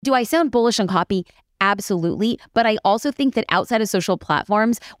Do I sound bullish on copy? Absolutely. But I also think that outside of social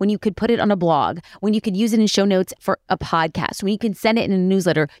platforms, when you could put it on a blog, when you could use it in show notes for a podcast, when you can send it in a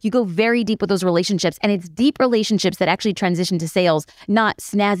newsletter, you go very deep with those relationships. And it's deep relationships that actually transition to sales, not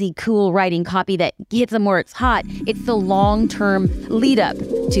snazzy, cool writing copy that hits them where it's hot. It's the long-term lead up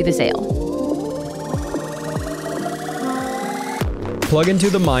to the sale. Plug into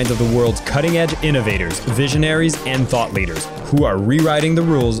the minds of the world's cutting-edge innovators, visionaries, and thought leaders who are rewriting the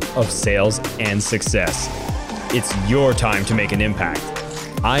rules of sales and success. It's your time to make an impact.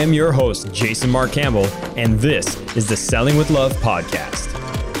 I am your host, Jason Mark Campbell, and this is the Selling with Love podcast.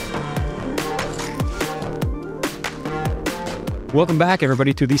 Welcome back,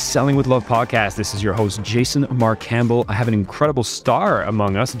 everybody, to the Selling with Love podcast. This is your host, Jason Mark Campbell. I have an incredible star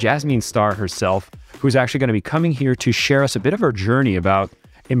among us, Jasmine Star herself, who's actually going to be coming here to share us a bit of her journey about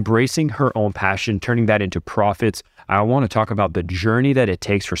embracing her own passion, turning that into profits. I want to talk about the journey that it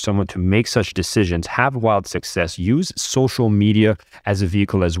takes for someone to make such decisions, have wild success, use social media as a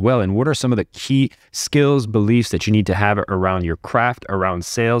vehicle as well, and what are some of the key skills, beliefs that you need to have around your craft, around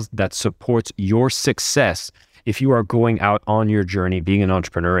sales that supports your success if you are going out on your journey, being an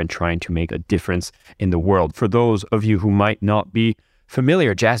entrepreneur and trying to make a difference in the world. For those of you who might not be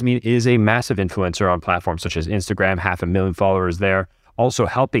familiar, Jasmine is a massive influencer on platforms such as Instagram, 500,000 followers there, also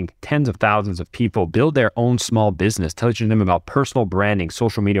helping tens of thousands of people build their own small business, teaching them about personal branding,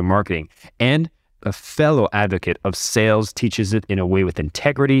 social media marketing, and a fellow advocate of sales, teaches it in a way with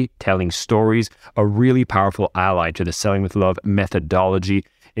integrity, telling stories, a really powerful ally to the Selling with Love methodology.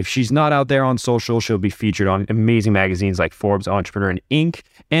 If she's not out there on social, she'll be featured on amazing magazines like Forbes, Entrepreneur, and Inc.,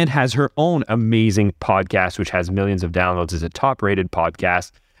 and has her own amazing podcast, which has millions of downloads as a top-rated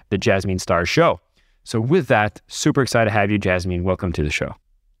podcast, The Jasmine Star Show. So with that, super excited to have you, Jasmine. Welcome to the show.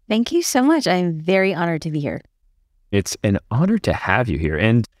 Thank you so much. I'm very honored to be here. It's an honor to have you here.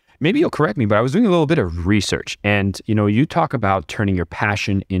 And maybe you'll correct me, but I was doing a little bit of research. And, you talk about turning your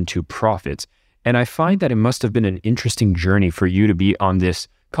passion into profits. And I find that it must have been an interesting journey for you to be on this,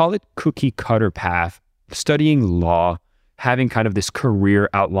 call it cookie cutter path, studying law, having kind of this career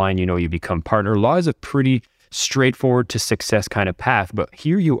outline, you become partner. Law is a pretty straightforward to success kind of path, but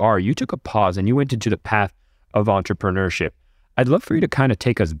here you are, you took a pause and you went into the path of entrepreneurship. I'd love for you to kind of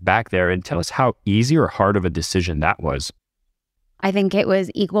take us back there and tell us how easy or hard of a decision that was. I think it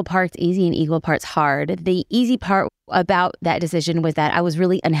was equal parts easy and equal parts hard. The easy part about that decision was that I was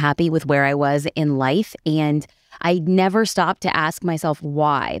really unhappy with where I was in life, and I never stopped to ask myself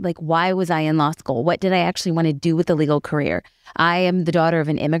why. Like, why was I in law school? What did I actually want to do with a legal career? I am the daughter of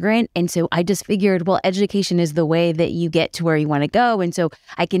an immigrant, and so I just figured, well, education is the way that you get to where you want to go. And so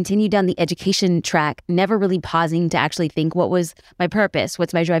I continued down the education track, never really pausing to actually think, what was my purpose?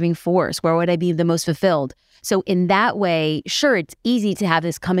 What's my driving force? Where would I be the most fulfilled? So in that way, sure, it's easy to have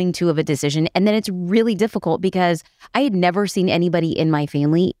this coming to of a decision. And then it's really difficult because I had never seen anybody in my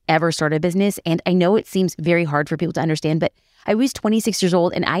family ever start a business. And I know it seems very hard for people to understand, but I was 26 years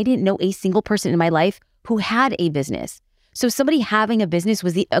old and I didn't know a single person in my life who had a business. So somebody having a business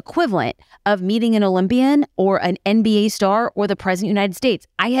was the equivalent of meeting an Olympian or an NBA star or the president of the United States.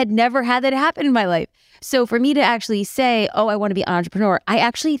 I had never had that happen in my life. So for me to actually say, oh, I want to be an entrepreneur, I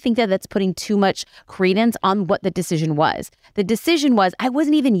actually think that that's putting too much credence on what the decision was. The decision was, I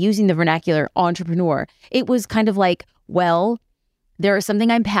wasn't even using the vernacular entrepreneur. It was kind of like, well, there is something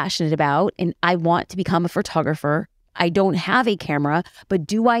I'm passionate about and I want to become a photographer. I don't have a camera, but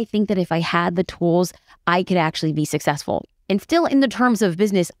do I think that if I had the tools, I could actually be successful? And still in the terms of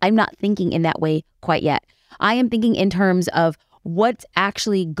business, I'm not thinking in that way quite yet. I am thinking in terms of what's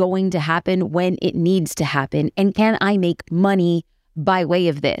actually going to happen when it needs to happen. And can I make money by way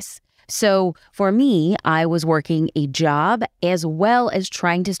of this? So for me, I was working a job as well as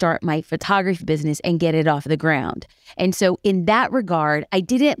trying to start my photography business and get it off the ground. And so in that regard, I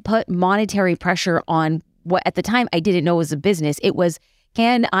didn't put monetary pressure on what at the time I didn't know was a business. It was,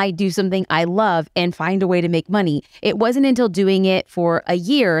 can I do something I love and find a way to make money? It wasn't until doing it for a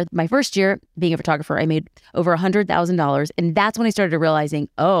year, my first year being a photographer, I made over $100,000. And that's when I started realizing,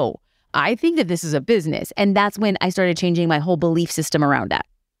 oh, I think that this is a business. And that's when I started changing my whole belief system around that.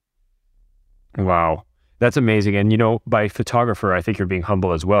 Wow. That's amazing. And, by photographer, I think you're being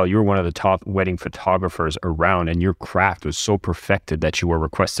humble as well. You were one of the top wedding photographers around, and your craft was so perfected that you were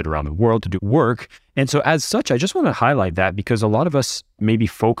requested around the world to do work. And so as such, I just want to highlight that because a lot of us maybe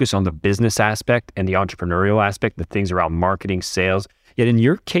focus on the business aspect and the entrepreneurial aspect, the things around marketing, sales. Yet in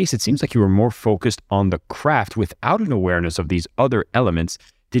your case, it seems like you were more focused on the craft without an awareness of these other elements.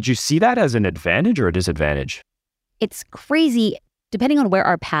 Did you see that as an advantage or a disadvantage? It's crazy. depending on where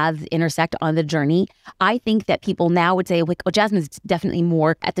our paths intersect on the journey, I think that people now would say, like, well, Jasmine's definitely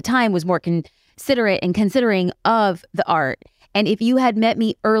more, at the time, was more considerate and considering of the art. And if you had met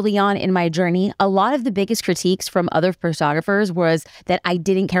me early on in my journey, a lot of the biggest critiques from other photographers was that I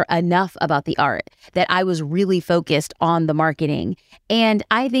didn't care enough about the art, that I was really focused on the marketing. And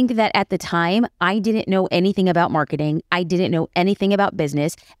I think that at the time, I didn't know anything about marketing. I didn't know anything about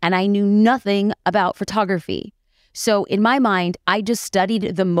business, and I knew nothing about photography. So in my mind, I just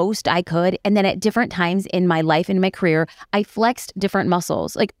studied the most I could. And then at different times in my life and my career, I flexed different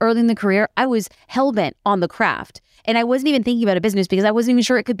muscles. Like early in the career, I was hell-bent on the craft. And I wasn't even thinking about a business because I wasn't even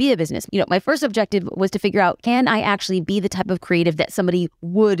sure it could be a business. You know, my first objective was to figure out, can I actually be the type of creative that somebody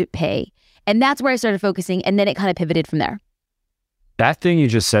would pay? And that's where I started focusing. And then it kind of pivoted from there. That thing you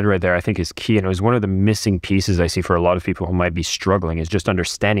just said right there, I think is key. And it was one of the missing pieces I see for a lot of people who might be struggling, is just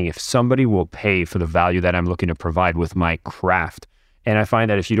understanding if somebody will pay for the value that I'm looking to provide with my craft. And I find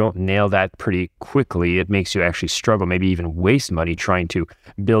that if you don't nail that pretty quickly, it makes you actually struggle, maybe even waste money trying to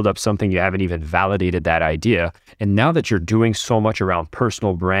build up something you haven't even validated that idea. And now that you're doing so much around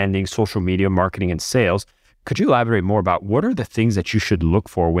personal branding, social media, marketing, and sales, could you elaborate more about what are the things that you should look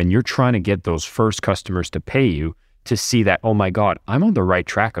for when you're trying to get those first customers to pay you to see that, oh my God, I'm on the right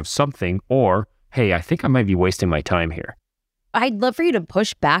track of something, or, hey, I think I might be wasting my time here? I'd love for you to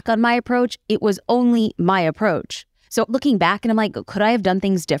push back on my approach. It was only my approach. So looking back, and I'm like, could I have done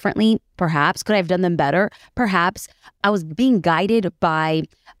things differently? Perhaps. Could I have done them better? Perhaps. I was being guided by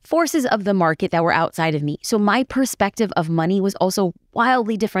forces of the market that were outside of me. So my perspective of money was also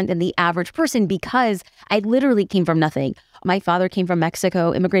wildly different than the average person because I literally came from nothing. My father came from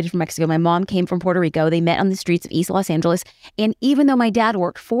Mexico, immigrated from Mexico. My mom came from Puerto Rico. They met on the streets of East Los Angeles. And even though my dad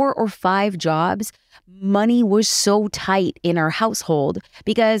worked 4 or 5 jobs, money was so tight in our household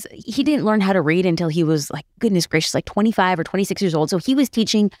because he didn't learn how to read until he was, like, goodness gracious, like 25 or 26 years old. So he was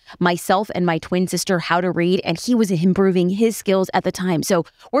teaching myself and my twin sister how to read, and he was improving his skills at the time. So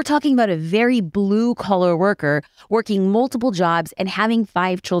we're talking about a very blue collar worker working multiple jobs and having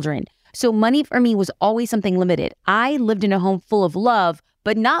 5 children. So money for me was always something limited. I lived in a home full of love,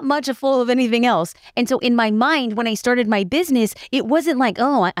 but not much full of anything else. And so in my mind, when I started my business, it wasn't like,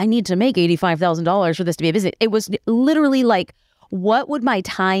 oh, I need to make $85,000 for this to be a business. It was literally like, what would my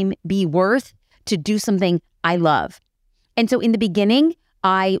time be worth to do something I love? And so in the beginning,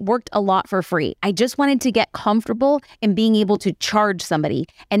 I worked a lot for free. I just wanted to get comfortable in being able to charge somebody.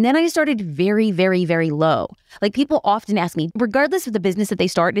 And then I started very, very, very low. Like, people often ask me, regardless of the business that they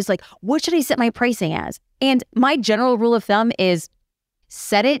start, is like, what should I set my pricing as? And my general rule of thumb is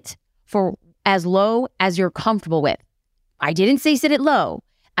set it for as low as you're comfortable with. I didn't say set it low.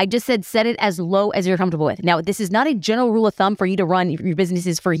 I just said set it as low as you're comfortable with. Now, this is not a general rule of thumb for you to run your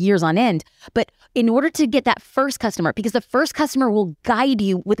businesses for years on end, but in order to get that first customer, because the first customer will guide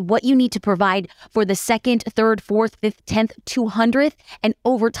you with what you need to provide for the second, third, fourth, fifth, 10th, 200th. And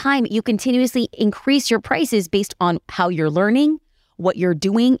over time, you continuously increase your prices based on how you're learning, what you're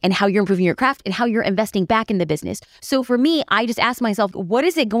doing, and how you're improving your craft, and how you're investing back in the business. So for me, I just asked myself, what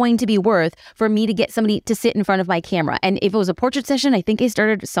is it going to be worth for me to get somebody to sit in front of my camera? And if it was a portrait session, I think I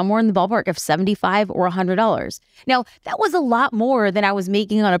started somewhere in the ballpark of $75 or $100. Now, that was a lot more than I was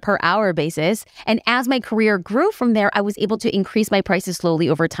making on a per hour basis. And as my career grew from there, I was able to increase my prices slowly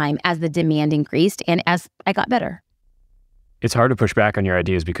over time as the demand increased and as I got better. It's hard to push back on your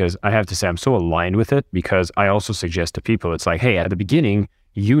ideas because I have to say I'm so aligned with it, because I also suggest to people, it's like, hey, at the beginning,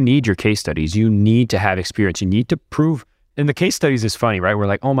 you need your case studies. You need to have experience. You need to prove. And the case studies is funny, right? We're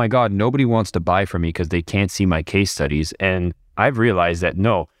like, oh my God, nobody wants to buy from me because they can't see my case studies. And I've realized that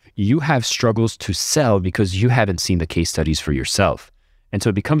no, you have struggles to sell because you haven't seen the case studies for yourself. And so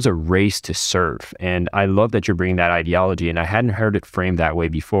it becomes a race to serve. And I love that you're bringing that ideology. And I hadn't heard it framed that way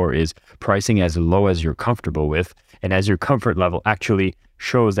before, is pricing as low as you're comfortable with. And as your comfort level actually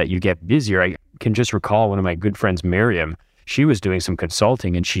shows that you get busier. I can just recall one of my good friends, Miriam, she was doing some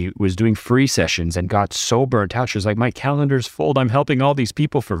consulting and she was doing free sessions and got so burnt out. She was like, my calendar's full. I'm helping all these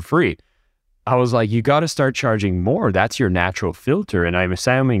people for free. I was like, you got to start charging more. That's your natural filter. And I'm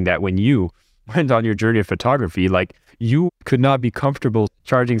assuming that when you went on your journey of photography, like, you could not be comfortable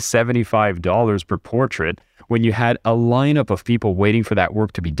charging $75 per portrait when you had a lineup of people waiting for that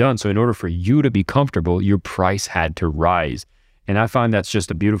work to be done. So in order for you to be comfortable, your price had to rise. And I find that's just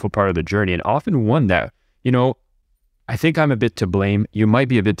a beautiful part of the journey, and often one that, I think I'm a bit to blame. You might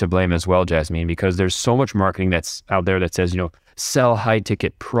be a bit to blame as well, Jasmine, because there's so much marketing that's out there that says, sell high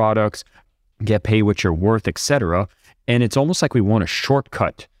ticket products, get paid what you're worth, etc. And it's almost like we want a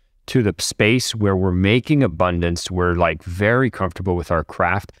shortcut to the space where we're making abundance. We're like very comfortable with our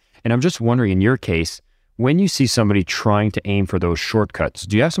craft. And I'm just wondering, in your case, when you see somebody trying to aim for those shortcuts,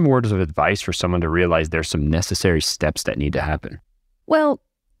 do you have some words of advice for someone to realize there's some necessary steps that need to happen? Well,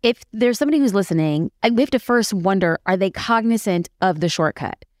 if there's somebody who's listening, we have to first wonder, are they cognizant of the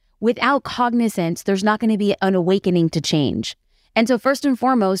shortcut? Without cognizance, there's not going to be an awakening to change. And so first and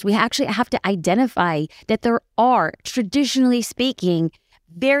foremost, we actually have to identify that there are, traditionally speaking,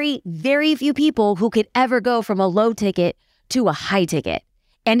 very, very few people who could ever go from a low ticket to a high ticket.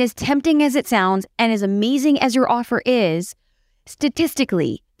 And as tempting as it sounds, and as amazing as your offer is,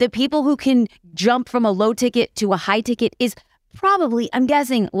 statistically, the people who can jump from a low ticket to a high ticket is probably, I'm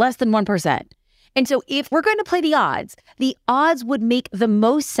guessing, less than 1%. And so if we're going to play the odds would make the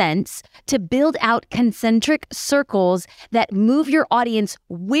most sense to build out concentric circles that move your audience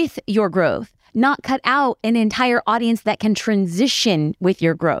with your growth, not cut out an entire audience that can transition with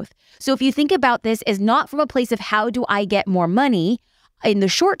your growth. So if you think about this as not from a place of how do I get more money, in the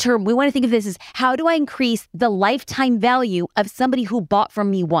short term, we want to think of this as how do I increase the lifetime value of somebody who bought from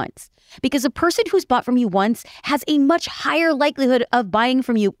me once? Because a person who's bought from you once has a much higher likelihood of buying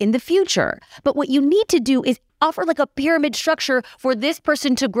from you in the future. But what you need to do is offer like a pyramid structure for this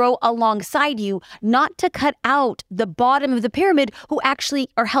person to grow alongside you, not to cut out the bottom of the pyramid who actually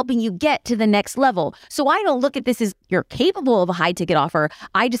are helping you get to the next level. So I don't look at this as you're capable of a high ticket offer.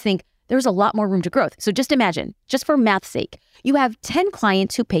 I just think there's a lot more room to growth. So just imagine, just for math's sake, you have 10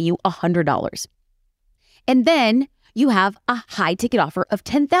 clients who pay you $100. And then you have a high ticket offer of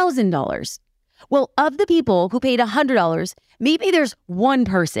 $10,000. Well, of the people who paid $100, maybe there's one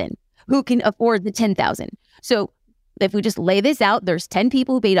person who can afford the $10,000. So if we just lay this out, there's 10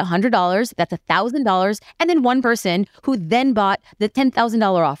 people who paid $100, that's $1,000, and then one person who then bought the $10,000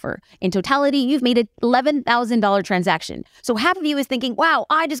 offer. In totality, you've made an $11,000 transaction. So half of you is thinking, wow,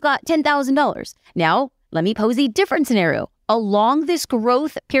 I just got $10,000. Now, let me pose a different scenario. Along this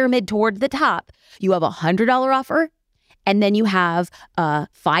growth pyramid toward the top, you have a $100 offer, and then you have a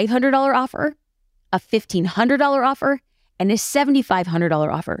 $500 offer, a $1,500 offer, and a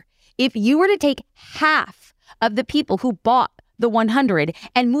 $7,500 offer. If you were to take half of the people who bought the 100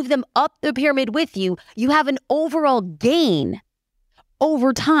 and move them up the pyramid with you, you have an overall gain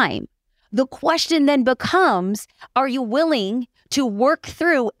over time. The question then becomes, are you willing to work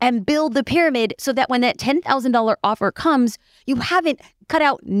through and build the pyramid so that when that $10,000 offer comes, you haven't cut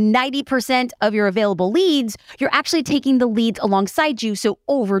out 90% of your available leads, you're actually taking the leads alongside you. So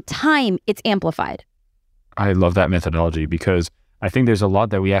over time, it's amplified. I love that methodology because I think there's a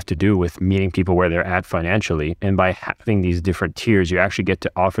lot that we have to do with meeting people where they're at financially. And by having these different tiers, you actually get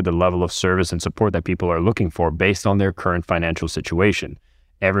to offer the level of service and support that people are looking for based on their current financial situation.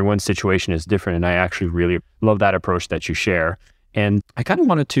 Everyone's situation is different. And I actually really love that approach that you share. And I kind of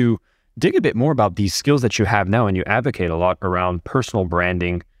wanted to dig a bit more about these skills that you have now, and you advocate a lot around personal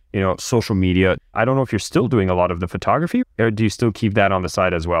branding, social media. I don't know if you're still doing a lot of the photography, or do you still keep that on the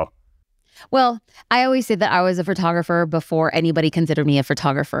side as well? Well, I always say that I was a photographer before anybody considered me a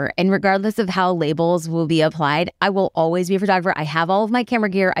photographer. And regardless of how labels will be applied, I will always be a photographer. I have all of my camera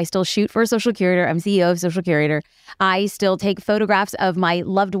gear. I still shoot for Social Curator. I'm CEO of Social Curator. I still take photographs of my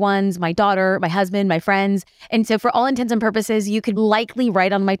loved ones, my daughter, my husband, my friends. And so for all intents and purposes, you could likely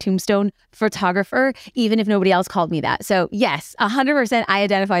write on my tombstone, photographer, even if nobody else called me that. So yes, 100% I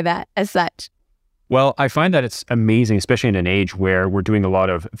identify that as such. Well, I find that it's amazing, especially in an age where we're doing a lot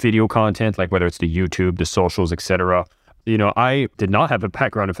of video content, like whether it's the YouTube, the socials, etc. I did not have a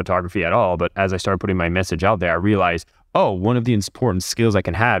background in photography at all, but as I started putting my message out there, I realized, one of the important skills I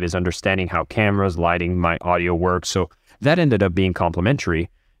can have is understanding how cameras, lighting, my audio works. So that ended up being complementary.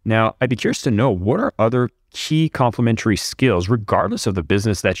 Now, I'd be curious to know, what are other key complementary skills, regardless of the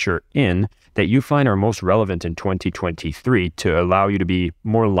business that you're in, that you find are most relevant in 2023 to allow you to be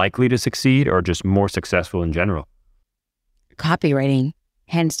more likely to succeed or just more successful in general? Copywriting,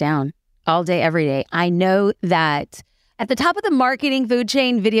 hands down, all day, every day. I know that at the top of the marketing food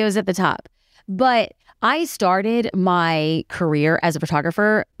chain, video is at the top. But I started my career as a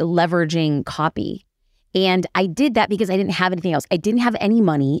photographer leveraging copy. And I did that because I didn't have anything else. I didn't have any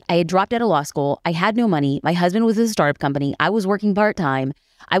money. I had dropped out of law school. I had no money. My husband was at a startup company. I was working part-time.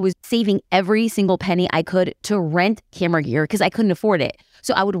 I was saving every single penny I could to rent camera gear because I couldn't afford it.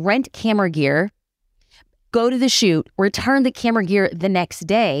 So I would rent camera gear, go to the shoot, return the camera gear the next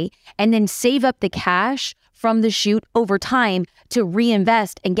day, and then save up the cash from the shoot over time to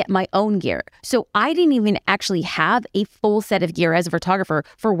reinvest and get my own gear. So I didn't even actually have a full set of gear as a photographer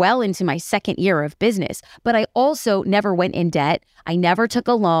for well into my second year of business. But I also never went in debt. I never took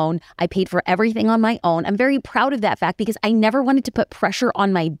a loan. I paid for everything on my own. I'm very proud of that fact because I never wanted to put pressure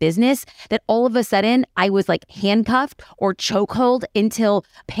on my business that all of a sudden I was like handcuffed or chokehold until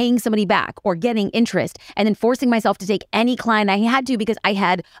paying somebody back or getting interest and then forcing myself to take any client I had to because I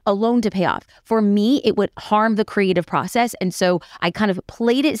had a loan to pay off. For me, it would harm the creative process. And so I kind of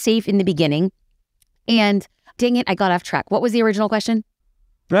played it safe in the beginning. And dang it, I got off track. What was the original question?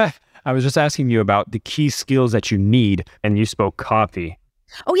 I was just asking you about the key skills that you need, and you spoke copy.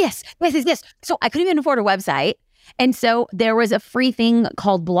 Oh, yes. So I couldn't even afford a website. And so there was a free thing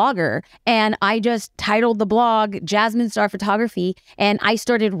called Blogger, and I just titled the blog Jasmine Star Photography, and I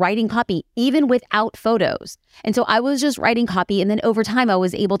started writing copy even without photos. And so I was just writing copy, and then over time I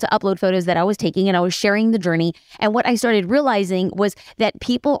was able to upload photos that I was taking, and I was sharing the journey. And what I started realizing was that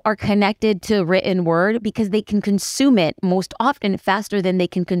people are connected to written word because they can consume it most often faster than they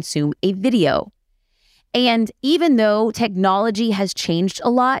can consume a video. And even though technology has changed a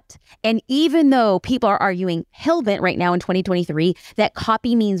lot, and even though people are arguing hellbent right now in 2023 that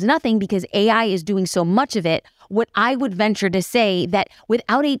copy means nothing because AI is doing so much of it, what I would venture to say that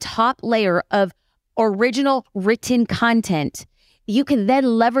without a top layer of original written content, you can then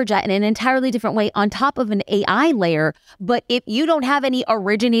leverage that in an entirely different way on top of an AI layer. But if you don't have any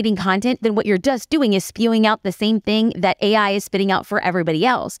originating content, then what you're just doing is spewing out the same thing that AI is spitting out for everybody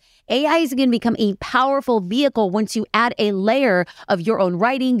else. AI is going to become a powerful vehicle once you add a layer of your own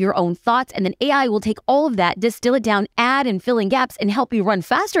writing, your own thoughts, and then AI will take all of that, distill it down, add and fill in gaps, and help you run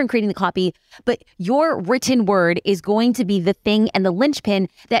faster in creating the copy. But your written word is going to be the thing and the linchpin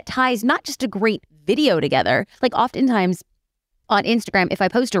that ties not just a great video together. Like oftentimes, on Instagram, if I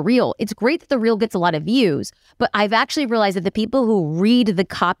post a reel, it's great that the reel gets a lot of views, but I've actually realized that the people who read the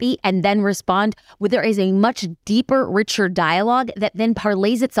copy and then respond, there is a much deeper, richer dialogue that then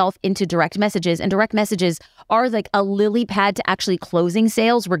parlays itself into direct messages. And direct messages are like a lily pad to actually closing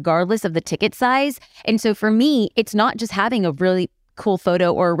sales, regardless of the ticket size. And so for me, it's not just having a really cool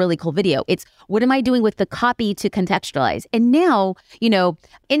photo or a really cool video. It's what am I doing with the copy to contextualize? And now,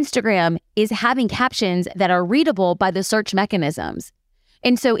 Instagram is having captions that are readable by the search mechanisms.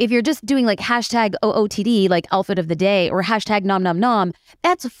 And so if you're just doing like hashtag OOTD, like outfit of the day, or hashtag nom nom nom,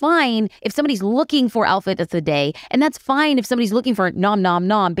 that's fine if somebody's looking for outfit of the day. And that's fine if somebody's looking for nom nom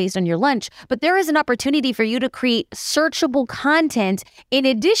nom based on your lunch. But there is an opportunity for you to create searchable content in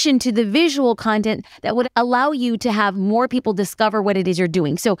addition to the visual content that would allow you to have more people discover what it is you're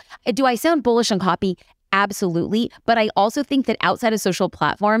doing. So do I sound bullish on copy? Absolutely. But I also think that outside of social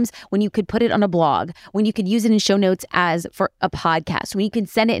platforms, when you could put it on a blog, when you could use it in show notes as for a podcast, when you can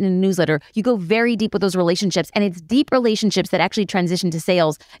send it in a newsletter, you go very deep with those relationships. And it's deep relationships that actually transition to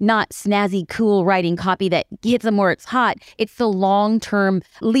sales, not snazzy, cool writing copy that gets them where it's hot. It's the long-term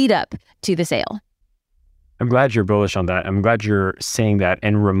lead up to the sale. I'm glad you're bullish on that. I'm glad you're saying that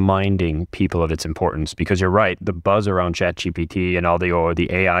and reminding people of its importance, because you're right. The buzz around ChatGPT and all the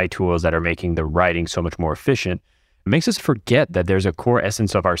AI tools that are making the writing so much more efficient makes us forget that there's a core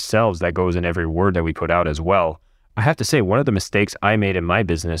essence of ourselves that goes in every word that we put out as well. I have to say, one of the mistakes I made in my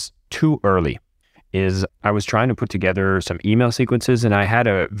business too early is I was trying to put together some email sequences, and I had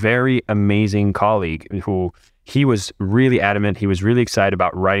a very amazing colleague who he was really adamant. He was really excited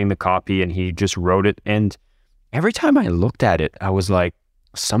about writing the copy, and he just wrote it. And every time I looked at it, I was like,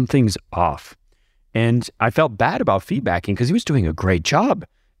 something's off. And I felt bad about feedbacking because he was doing a great job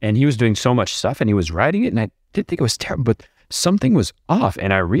and he was doing so much stuff and he was writing it. And I didn't think it was terrible, but something was off.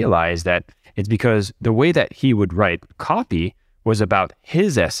 And I realized that it's because the way that he would write copy was about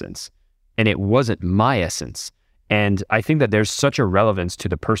his essence and it wasn't my essence. And I think that there's such a relevance to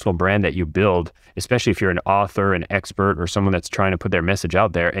the personal brand that you build, especially if you're an author, an expert, or someone that's trying to put their message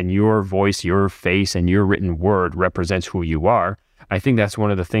out there, and your voice, your face, and your written word represents who you are. I think that's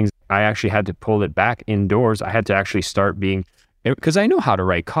one of the things I actually had to pull it back indoors. I had to actually start being, because I know how to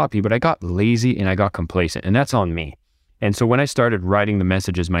write copy, but I got lazy and I got complacent, and that's on me. And so when I started writing the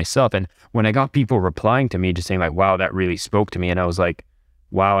messages myself, and when I got people replying to me just saying like, wow, that really spoke to me. And I was like,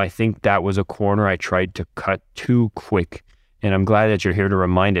 wow, I think that was a corner I tried to cut too quick. And I'm glad that you're here to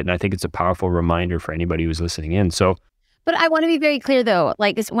remind it. And I think it's a powerful reminder for anybody who's listening in. But I want to be very clear though,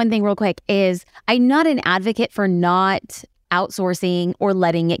 like this one thing real quick is I'm not an advocate for not outsourcing or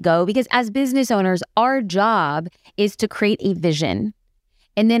letting it go, because as business owners, our job is to create a vision.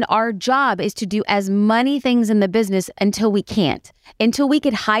 And then our job is to do as many things in the business until we can't, until we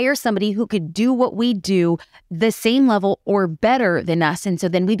could hire somebody who could do what we do the same level or better than us. And so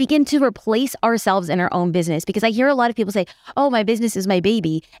then we begin to replace ourselves in our own business, because I hear a lot of people say, oh, my business is my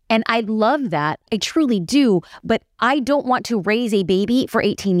baby. And I love that. I truly do. But I don't want to raise a baby for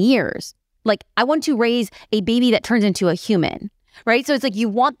 18 years. Like, I want to raise a baby that turns into a human. Right? So it's like you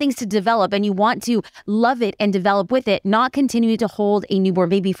want things to develop and you want to love it and develop with it, not continue to hold a newborn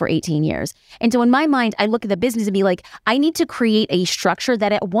baby for 18 years. And so in my mind, I look at the business and be like, I need to create a structure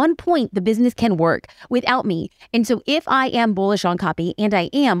that at one point the business can work without me. And so if I am bullish on copy, and I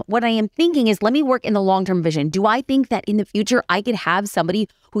am, what I am thinking is, let me work in the long-term vision. Do I think that in the future I could have somebody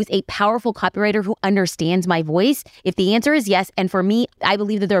who's a powerful copywriter who understands my voice? If the answer is yes, and for me, I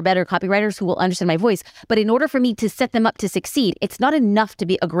believe that there are better copywriters who will understand my voice. But in order for me to set them up to succeed, it's not enough to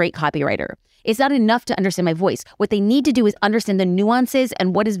be a great copywriter. It's not enough to understand my voice. What they need to do is understand the nuances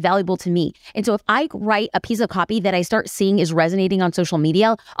and what is valuable to me. And so if I write a piece of copy that I start seeing is resonating on social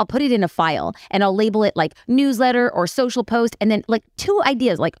media, I'll put it in a file and I'll label it like newsletter or social post. And then like 2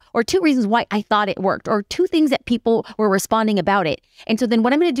 ideas, or 2 reasons why I thought it worked, or 2 things that people were responding about it. And so then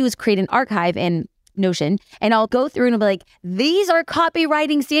what I'm going to do is create an archive in Notion, and I'll go through and I'll be like, these are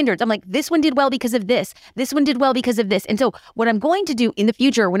copywriting standards. I'm like, this one did well because of this. This one did well because of this. And so what I'm going to do in the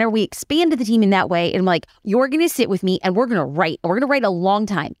future, whenever we expand the team in that way, and I'm like, you're going to sit with me and we're going to write. We're going to write a long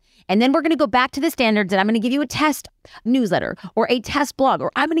time. And then we're going to go back to the standards, and I'm going to give you a test newsletter or a test blog,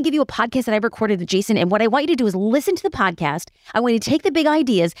 or I'm going to give you a podcast that I recorded with Jason. And what I want you to do is listen to the podcast. I want you to take the big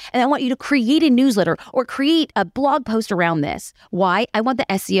ideas, and I want you to create a newsletter or create a blog post around this. Why? I want the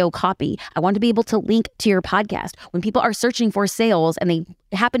SEO copy. I want to be able to link to your podcast. When people are searching for sales and they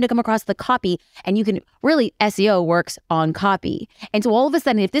happen to come across the copy, and you can really, SEO works on copy. And so all of a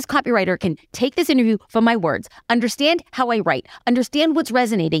sudden, if this copywriter can take this interview from my words, understand how I write, understand what's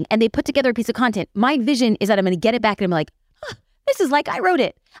resonating, and they put together a piece of content, my vision is that I'm going to get it back and I'm like, this is like I wrote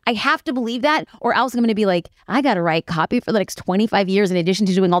it. I have to believe that, or else I'm going to be like, I got to write copy for the next 25 years in addition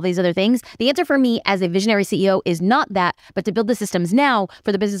to doing all these other things. The answer for me as a visionary CEO is not that, but to build the systems now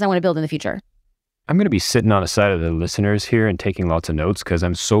for the business I want to build in the future. I'm going to be sitting on the side of the listeners here and taking lots of notes, because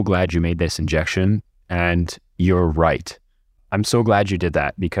I'm so glad you made this injection, and you're right. I'm so glad you did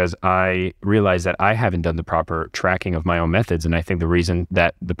that, because I realized that I haven't done the proper tracking of my own methods. And I think the reason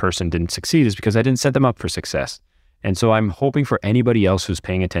that the person didn't succeed is because I didn't set them up for success. And so I'm hoping for anybody else who's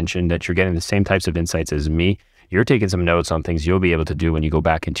paying attention that you're getting the same types of insights as me. You're taking some notes on things you'll be able to do when you go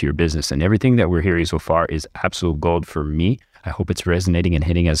back into your business. And everything that we're hearing so far is absolute gold for me. I hope it's resonating and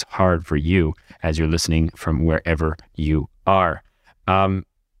hitting as hard for you as you're listening from wherever you are.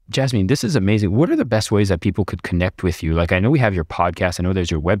 Jasmine, this is amazing. What are the best ways that people could connect with you? Like, I know we have your podcast, I know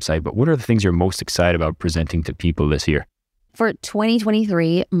there's your website, but what are the things you're most excited about presenting to people this year? For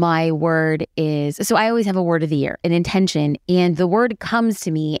 2023, my word is, so I always have a word of the year, an intention, and the word comes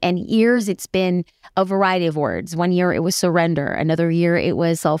to me, and years it's been a variety of words. One year it was surrender. Another year it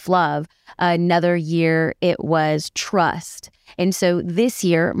was self-love. Another year it was trust. And so this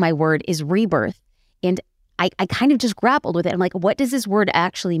year, my word is rebirth. And I kind of just grappled with it. I'm like, what does this word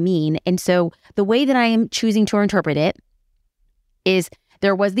actually mean? And so the way that I am choosing to interpret it is,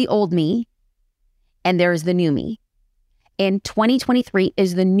 there was the old me and there's the new me. And 2023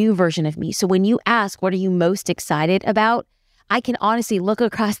 is the new version of me. So when you ask, what are you most excited about? I can honestly look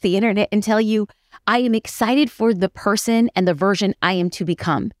across the internet and tell you, I am excited for the person and the version I am to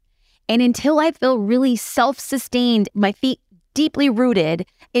become. And until I feel really self-sustained, my feet deeply rooted,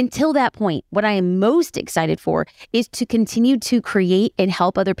 until that point, what I am most excited for is to continue to create and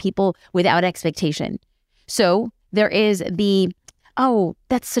help other people without expectation. So there is the, oh,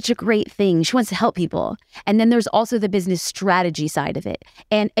 that's such a great thing. She wants to help people. And then there's also the business strategy side of it.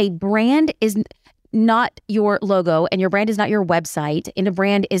 And a brand is not your logo, and your brand is not your website, and a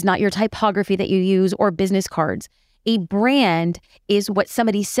brand is not your typography that you use or business cards. A brand is what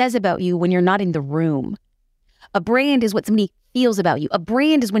somebody says about you when you're not in the room. A brand is what somebody feels about you. A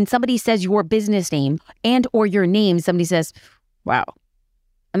brand is when somebody says your business name and or your name, somebody says, wow,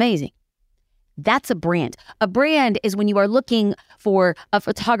 amazing. That's a brand. A brand is when you are looking for a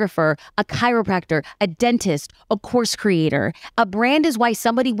photographer, a chiropractor, a dentist, a course creator. A brand is why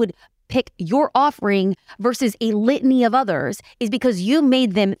somebody would pick your offering versus a litany of others, is because you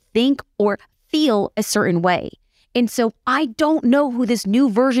made them think or feel a certain way. And so I don't know who this new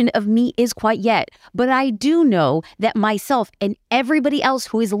version of me is quite yet, but I do know that myself and everybody else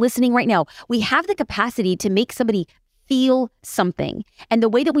who is listening right now, we have the capacity to make somebody feel something. And the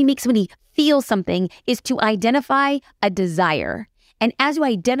way that we make somebody feel something is to identify a desire. And as you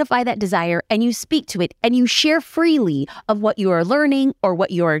identify that desire and you speak to it and you share freely of what you are learning or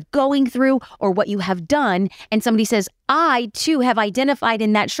what you are going through or what you have done, and somebody says, I too have identified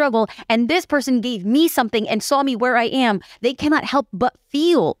in that struggle, and this person gave me something and saw me where I am, they cannot help but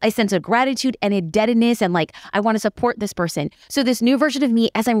feel a sense of gratitude and indebtedness and like, I want to support this person. So this new version of me,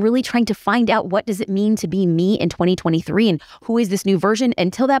 as I'm really trying to find out what does it mean to be me in 2023 and who is this new version,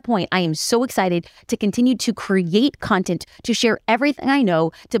 until that point, I am so excited to continue to create content, to share everything I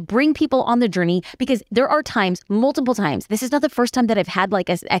know, to bring people on the journey, because there are times, multiple times, this is not the first time that I've had like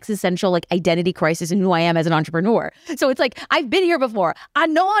an existential like identity crisis in who I am as an entrepreneur. So it's like, I've been here before. I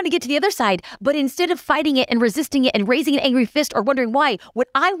know how to get to the other side, but instead of fighting it and resisting it and raising an angry fist or wondering why, what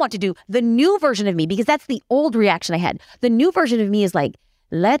I want to do, the new version of me, because that's the old reaction I had. The new version of me is like,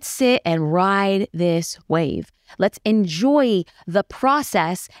 let's sit and ride this wave. Let's enjoy the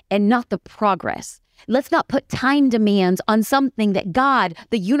process and not the progress. Let's not put time demands on something that God,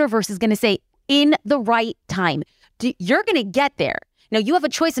 the universe, is going to say in the right time. You're going to get there. Now, you have a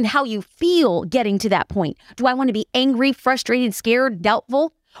choice in how you feel getting to that point. Do I want to be angry, frustrated, scared,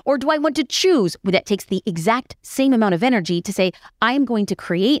 doubtful? Or do I want to choose that takes the exact same amount of energy to say, I'm going to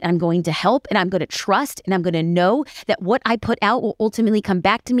create, I'm going to help, and I'm going to trust, and I'm going to know that what I put out will ultimately come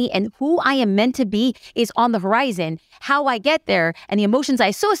back to me, and who I am meant to be is on the horizon. How I get there and the emotions I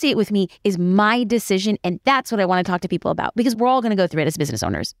associate with me is my decision, and that's what I want to talk to people about, because we're all going to go through it as business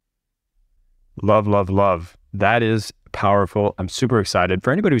owners. Love, love, love. That is powerful. I'm super excited.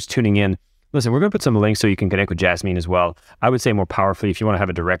 For anybody who's tuning in, listen, we're going to put some links so you can connect with Jasmine as well. I would say more powerfully, if you want to have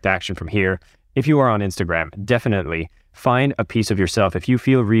a direct action from here, if you are on Instagram, definitely find a piece of yourself. If you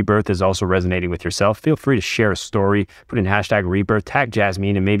feel rebirth is also resonating with yourself, feel free to share a story, put in #rebirth, tag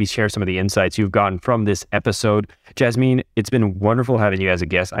Jasmine, and maybe share some of the insights you've gotten from this episode. Jasmine, it's been wonderful having you as a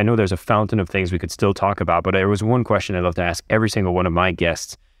guest. I know there's a fountain of things we could still talk about, but there was one question I'd love to ask every single one of my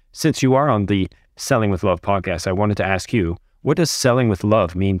guests. Since you are on the Selling with Love podcast, I wanted to ask you, what does selling with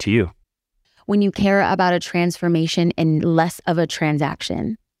love mean to you? When you care about a transformation and less of a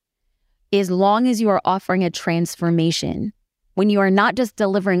transaction, as long as you are offering a transformation, when you are not just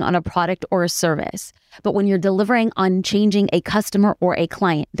delivering on a product or a service, but when you're delivering on changing a customer or a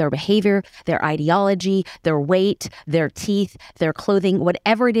client, their behavior, their ideology, their weight, their teeth, their clothing,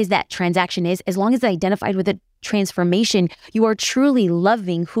 whatever it is that transaction is, as long as it's identified with a transformation, you are truly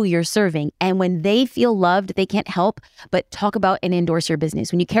loving who you're serving. And when they feel loved, they can't help but talk about and endorse your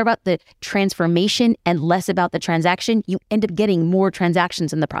business. When you care about the transformation and less about the transaction, you end up getting more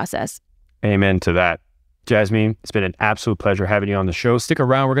transactions in the process. Amen to that. Jasmine, it's been an absolute pleasure having you on the show. Stick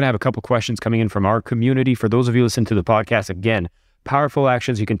around. We're going to have a couple questions coming in from our community. For those of you listening to the podcast, again, powerful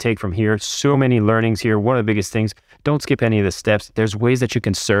actions you can take from here. So many learnings here. One of the biggest things, don't skip any of the steps. There's ways that you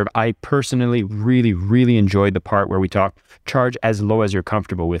can serve. I personally really enjoyed the part where we talk charge as low as you're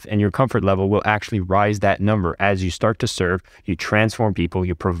comfortable with, and your comfort level will actually rise that number as you start to serve. You transform people,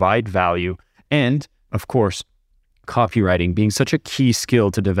 you provide value, and of course, copywriting being such a key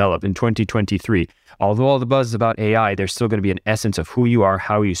skill to develop in 2023. Although all the buzz is about AI, there's still going to be an essence of who you are,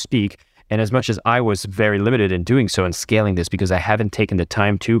 how you speak. And as much as I was very limited in doing so and scaling this because I haven't taken the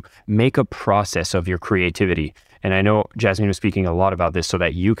time to make a process of your creativity. And I know Jasmine was speaking a lot about this so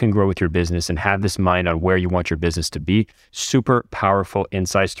that you can grow with your business and have this mind on where you want your business to be. Super powerful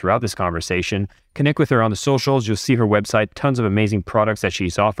insights throughout this conversation. Connect with her on the socials. You'll see her website, tons of amazing products that she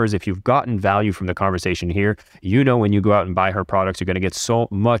offers. If you've gotten value from the conversation here, you know when you go out and buy her products, you're going to get so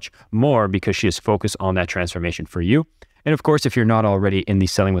much more because she is focused on that transformation for you. And of course, if you're not already in the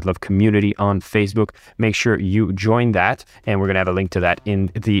Selling with Love community on Facebook, make sure you join that. And we're going to have a link to that in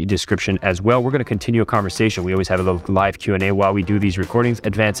the description as well. We're going to continue a conversation. We always have a little live Q&A while we do these recordings,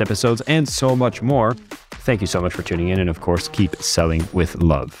 advanced episodes, and so much more. Thank you so much for tuning in. And of course, keep selling with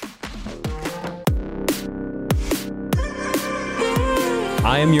love.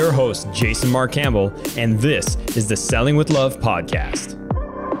 I am your host, Jason Mark Campbell, and this is the Selling with Love podcast.